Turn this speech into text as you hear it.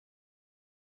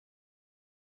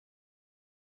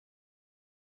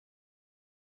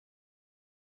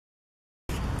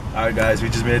Alright guys, we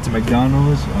just made it to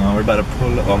McDonald's. We're about to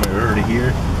pull up. Oh, we're already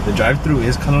here. The drive-thru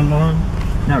is kind of long.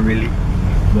 Not really,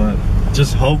 but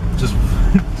just hope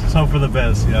for the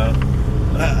best, yeah.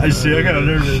 I see, I got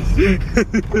nervous. Here we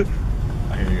go,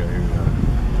 here we go.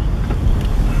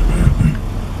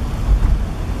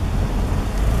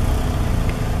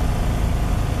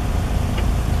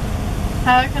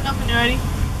 Tyler, can I open you ready?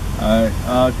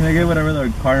 Alright, can I get whatever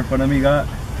the car in front of me got?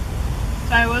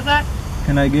 Sorry, what was that?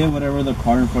 Can I get whatever the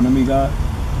car in front of me got?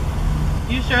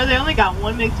 You sure? They only got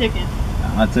one McChicken.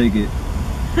 I'll take it.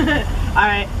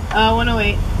 Alright,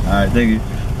 108. Alright, thank you.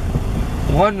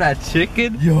 One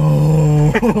McChicken?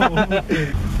 Yo!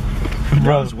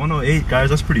 Bro, it's 108, guys.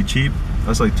 That's pretty cheap.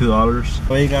 That's like $2.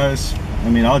 Hey guys, I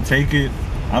mean, I'll take it.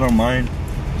 I don't mind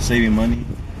saving money.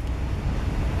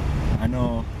 I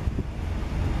know.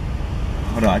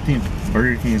 Hold on, I think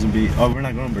Burger King is gonna be. Oh, we're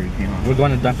not going to Burger King, huh? We're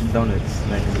going to Dunkin' Donuts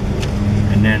next.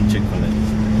 And then Chick-fil-A.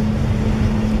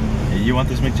 Hey, you want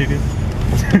this McChicken?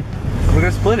 We're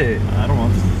gonna split it. I don't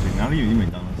want this McChicken. I don't even eat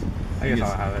McDonald's. I guess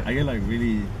I'll have it. I get like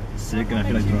really sick and I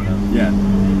feel like throwing up. Yeah.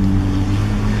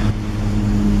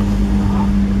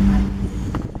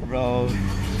 Bro.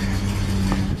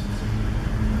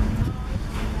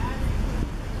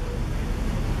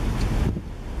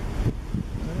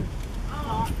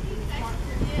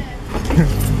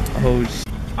 Oh sh.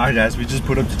 Alright guys, we just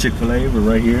put up to Chick-fil-A. We're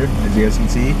right here, as you guys can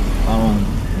see.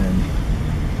 And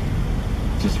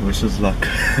just wish us luck.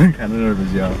 I'm kinda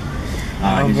nervous, y'all.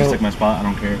 He just took my spot, I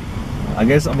don't care. I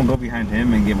guess I'm gonna go behind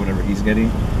him and get whatever he's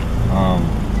getting.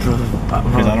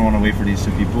 Because I don't want to wait for these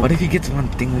two people. What if he gets one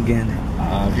thing again?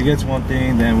 If he gets one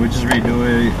thing, then we just redo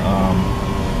it.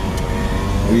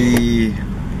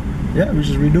 We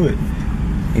just redo it.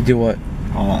 You do what?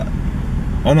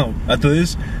 Oh no, after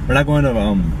this, we're not going to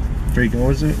freaking, what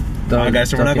was it? Guys,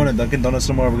 so we're not going to Dunkin' Donuts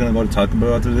tomorrow. We're gonna go to Taco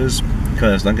Bell after this,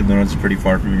 because Dunkin' Donuts is pretty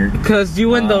far from here. Because you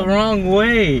went the wrong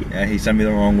way. Yeah, he sent me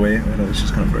the wrong way. I know, it's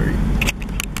just kind of blurry.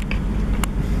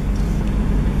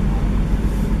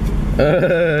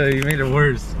 You made it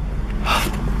worse.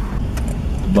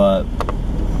 But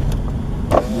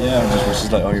yeah,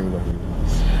 just like, oh, here we go.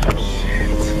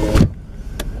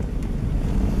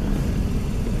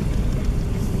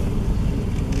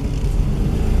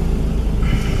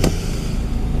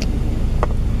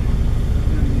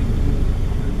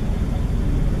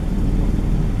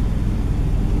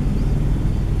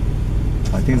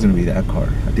 I think it's gonna be that car.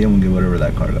 I think I'm gonna get whatever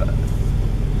that car got.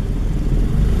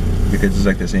 Because it's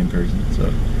like the same person,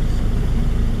 so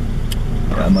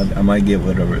yeah, I might get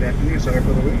whatever. Good afternoon, sorry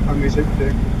for the wait. How may I serve you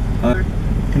today?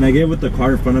 Can I get what the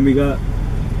car in front of me got?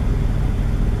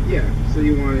 Yeah, so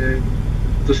you wanted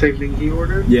the same thing he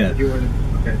ordered? Yeah. You wanted,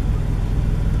 okay.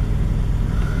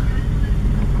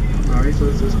 Alright, so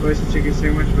it's a spicy chicken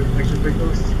sandwich with extra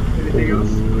pickles. Anything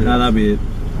else? Nah, that'll be it.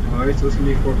 Alright, so it's gonna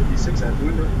be $4.56 at the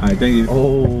window. Alright, thank you.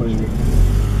 Oh.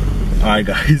 Alright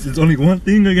guys, it's only one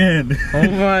thing again. Oh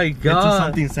my god. It's a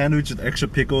something sandwich with extra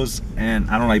pickles, and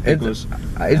I don't like pickles.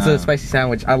 It's a spicy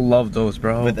sandwich. I love those,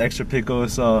 bro. With extra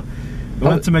pickles, so we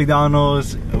went to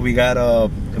McDonald's, we got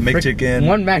a McChicken.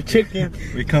 One McChicken.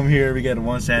 We come here, we get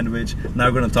one sandwich. Now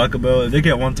we're gonna Taco Bell. If they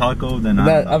get one taco, then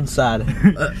I'm sad.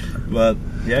 But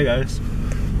yeah guys.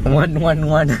 One.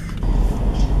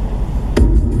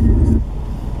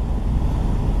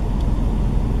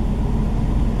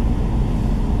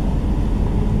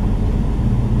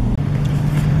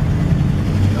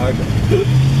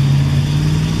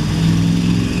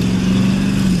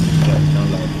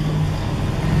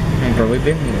 Bro, we've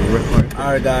been recording.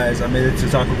 Alright guys, I made it to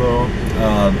Taco Bell.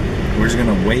 We're just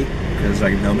gonna wait because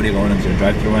like nobody going into the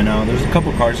drive-thru right now. There's a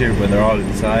couple cars here, but they're all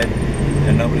inside,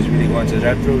 and nobody's really going to the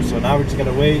drive-thru. So now we're just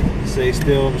gonna wait, stay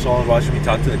still. Someone's watching me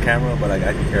talk to the camera, but like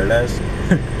I can care less.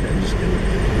 I'm just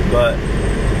kidding. But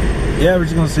yeah, we're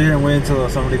just gonna sit here and wait until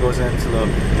somebody goes into the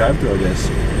drive-thru, I guess.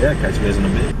 Yeah, catch you guys in a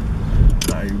bit.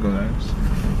 Alright, here we go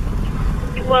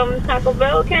guys. Welcome to Taco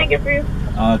Bell. What can I get for you?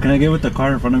 Can I get what the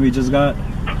car in front of me just got?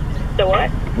 The what?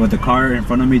 What the car in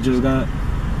front of me just got?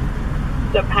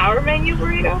 The power menu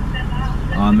burrito?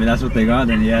 I mean, that's what they got,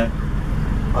 then yeah.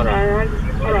 Hold on.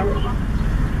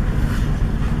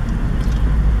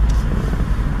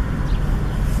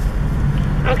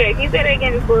 Okay, can you say that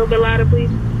again just a little bit louder,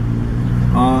 please?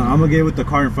 I'm gonna get what the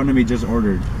car in front of me just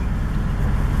ordered.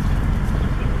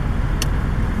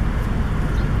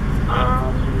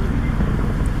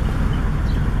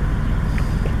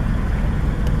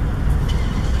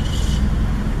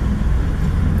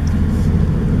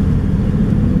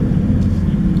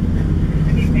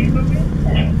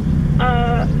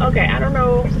 Okay, I don't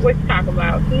know what to talk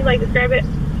about. Can you like describe it?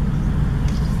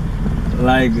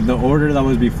 Like the order that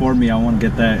was before me, I want to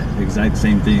get that exact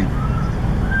same thing.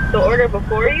 The order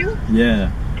before you?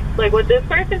 Yeah. Like what this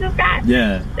person just got?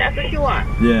 Yeah. That's what you want?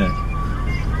 Yeah.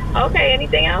 Okay,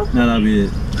 anything else? No, that'll be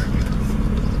it.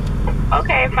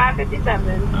 Okay,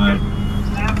 $5.57. Alright.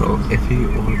 Bro, if he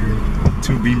ordered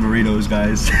 2 bean burritos,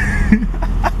 guys.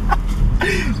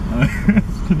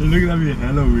 They're looking at me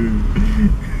hella weird.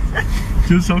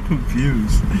 Just so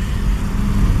confused.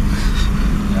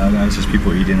 Yeah, guys, just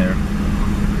people eating there.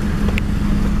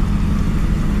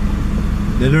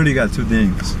 They literally got 2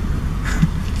 things.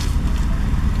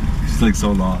 She's like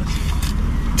so lost.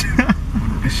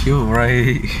 you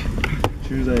right.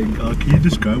 She was like, can you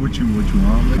describe what you want?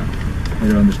 I'm like, I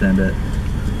don't understand that.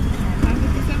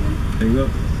 There you go.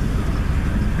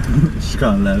 She's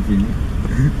kind of laughing.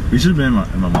 We should have been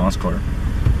in my mom's car.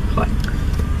 What?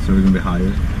 So we're gonna be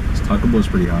higher. This Taco Bell's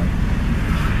pretty high.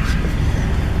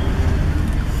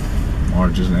 Or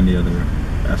just any other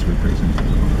fast food place.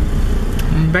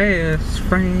 Best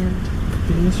friend.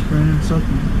 Best friend,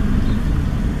 something.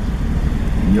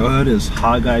 Your hood is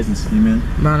hot, guys, and steaming.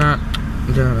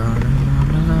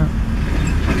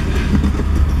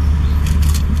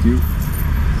 You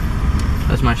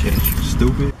That's my change.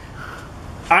 stupid.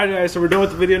 Alright guys, so we're done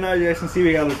with the video now. You guys can see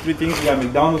we got like 3 things. We got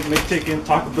McDonald's McChicken,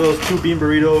 Taco Bell's 2 bean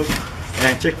burritos,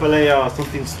 and Chick-fil-A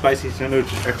something spicy sandwich,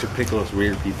 extra pickles.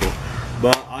 Weird people.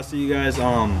 But I'll see you guys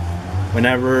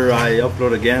whenever I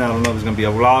upload again. I don't know if it's gonna be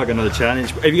a vlog, another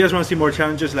challenge. If you guys want to see more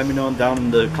challenges, let me know down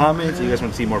in the comments. If you guys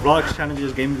want to see more vlogs,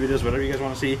 challenges, gaming videos, whatever you guys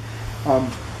want to see.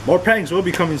 More pranks will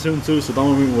be coming soon too, so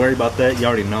don't even worry about that. You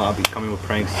already know I'll be coming with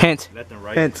pranks. Hint. Left and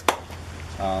right. Hint.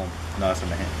 No, that's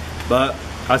not a hint. But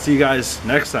I'll see you guys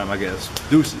next time, I guess.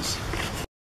 Deuces.